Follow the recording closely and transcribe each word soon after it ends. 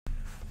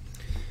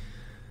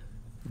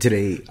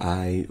Today,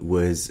 I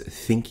was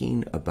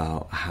thinking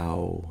about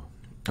how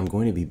I'm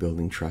going to be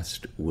building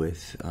trust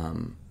with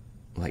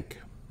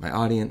like my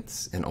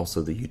audience and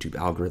also the YouTube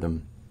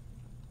algorithm,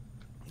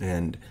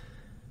 and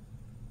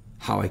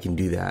how I can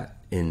do that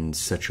in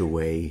such a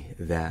way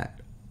that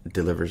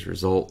delivers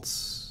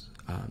results,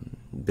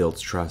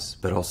 builds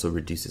trust, but also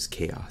reduces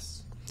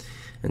chaos.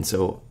 And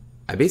so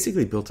I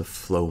basically built a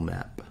flow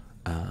map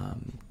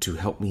to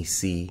help me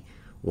see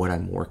what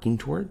I'm working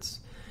towards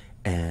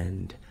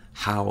and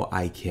how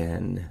I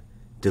can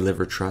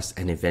deliver trust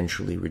and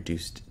eventually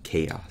reduce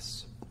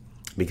chaos.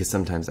 Because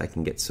sometimes I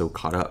can get so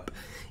caught up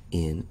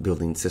in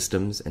building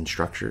systems and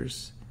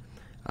structures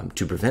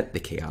to prevent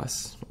the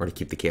chaos or to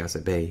keep the chaos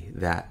at bay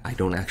that I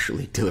don't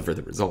actually deliver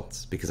the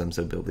results because I'm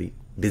so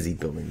busy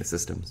building the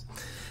systems.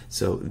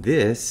 So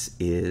this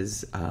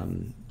is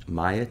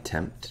my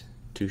attempt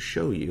to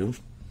show you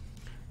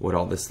what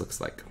all this looks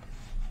like.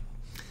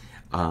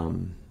 A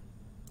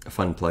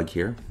fun plug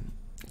here.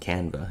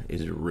 Canva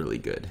is really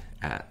good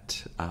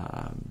at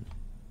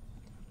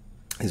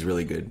as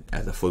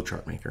a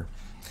flowchart maker.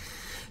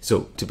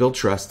 So to build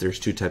trust, there's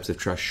two types of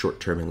trust: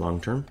 short-term and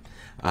long-term.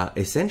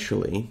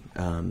 Essentially,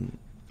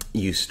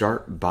 you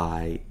start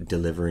by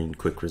delivering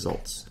quick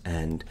results,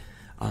 and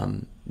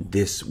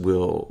this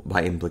will,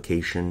 by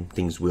implication,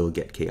 things will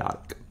get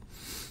chaotic.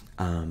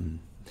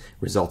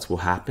 Results will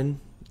happen.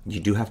 You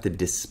do have to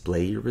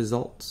display your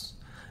results,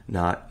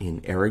 not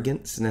in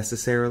arrogance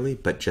necessarily,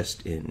 but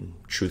just in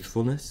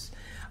truthfulness.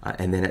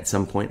 And then at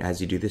some point,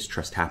 as you do this,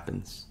 trust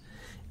happens.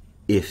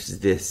 If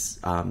this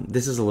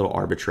is a little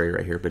arbitrary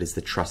right here, but is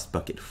the trust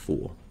bucket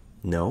full?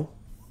 No.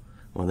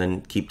 Well,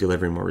 then keep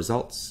delivering more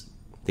results.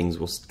 Things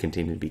will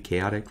continue to be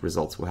chaotic.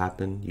 Results will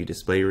happen. You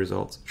display your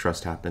results.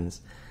 Trust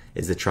happens.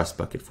 Is the trust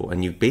bucket full?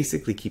 And you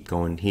basically keep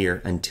going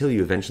here until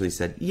you eventually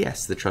said,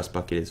 yes, the trust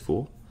bucket is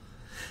full.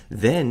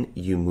 Then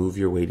you move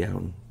your way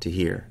down to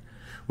here,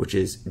 which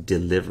is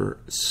deliver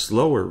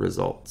slower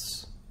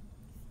results.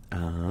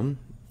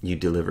 You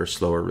deliver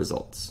slower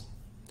results.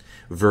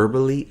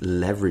 Verbally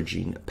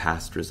leveraging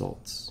past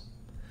results.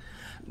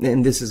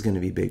 And this is going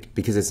to be big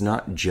because it's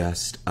not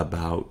just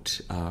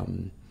about,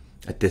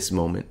 at this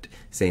moment,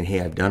 saying, hey,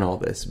 I've done all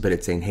this, but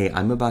it's saying, hey,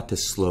 I'm about to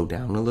slow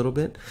down a little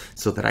bit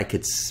so that I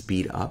could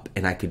speed up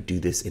and I could do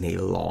this in a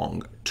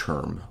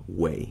long-term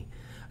way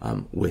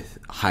with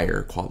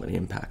higher quality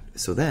impact.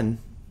 So then,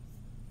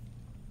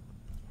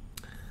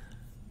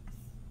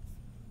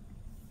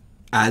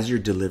 as you're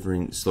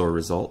delivering slower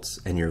results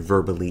and you're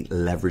verbally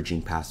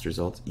leveraging past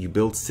results, you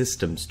build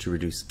systems to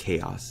reduce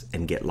chaos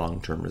and get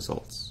long-term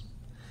results.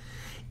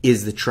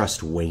 Is the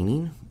trust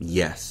waning?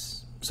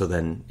 Yes. So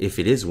then if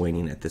it is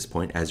waning at this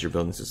point as you're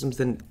building systems,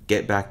 then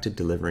get back to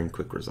delivering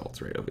quick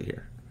results right over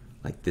here.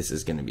 Like this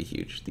is going to be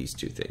huge, these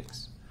two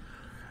things.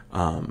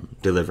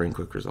 Delivering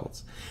quick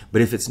results.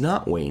 But if it's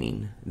not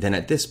waning, then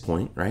at this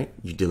point, right,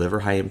 you deliver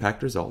high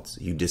impact results,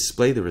 you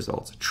display the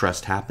results,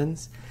 trust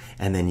happens,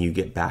 and then you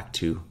get back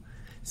to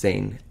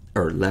saying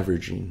or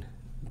leveraging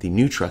the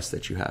new trust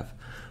that you have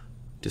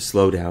to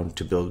slow down,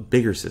 to build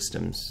bigger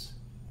systems,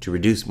 to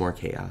reduce more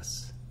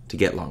chaos, to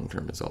get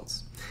long-term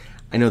results.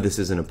 I know this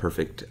isn't a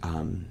perfect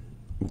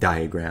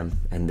diagram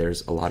and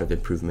there's a lot of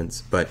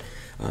improvements, but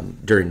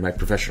during my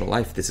professional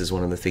life, this is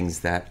one of the things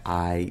that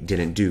I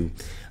didn't do.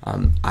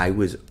 I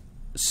was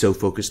so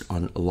focused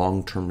on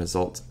long-term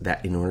results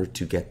that in order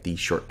to get the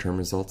short-term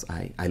results,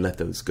 I let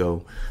those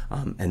go.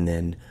 And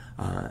then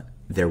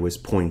there was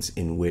points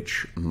in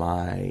which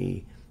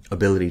my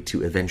ability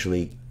to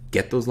eventually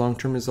get those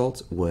long-term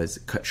results was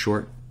cut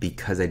short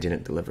because I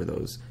didn't deliver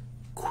those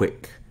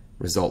quick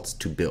results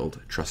to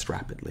build trust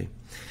rapidly.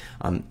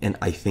 And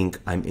I think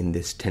I'm in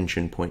this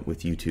tension point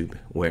with YouTube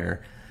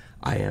where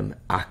I am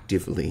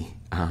actively,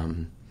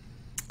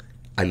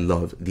 I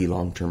love the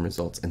long-term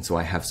results. And so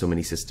I have so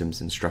many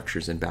systems and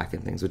structures and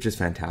back-end things, which is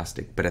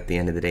fantastic. But at the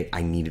end of the day,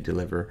 I need to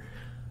deliver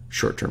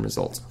short-term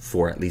results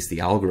for at least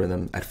the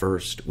algorithm at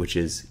first, which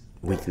is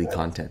weekly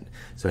content.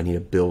 So I need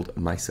to build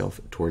myself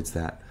towards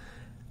that.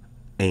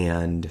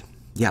 And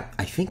yeah,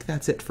 I think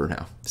that's it for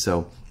now.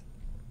 So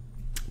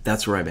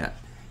that's where I'm at.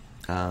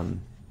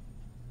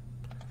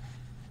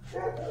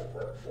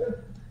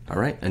 All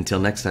right, until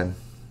next time.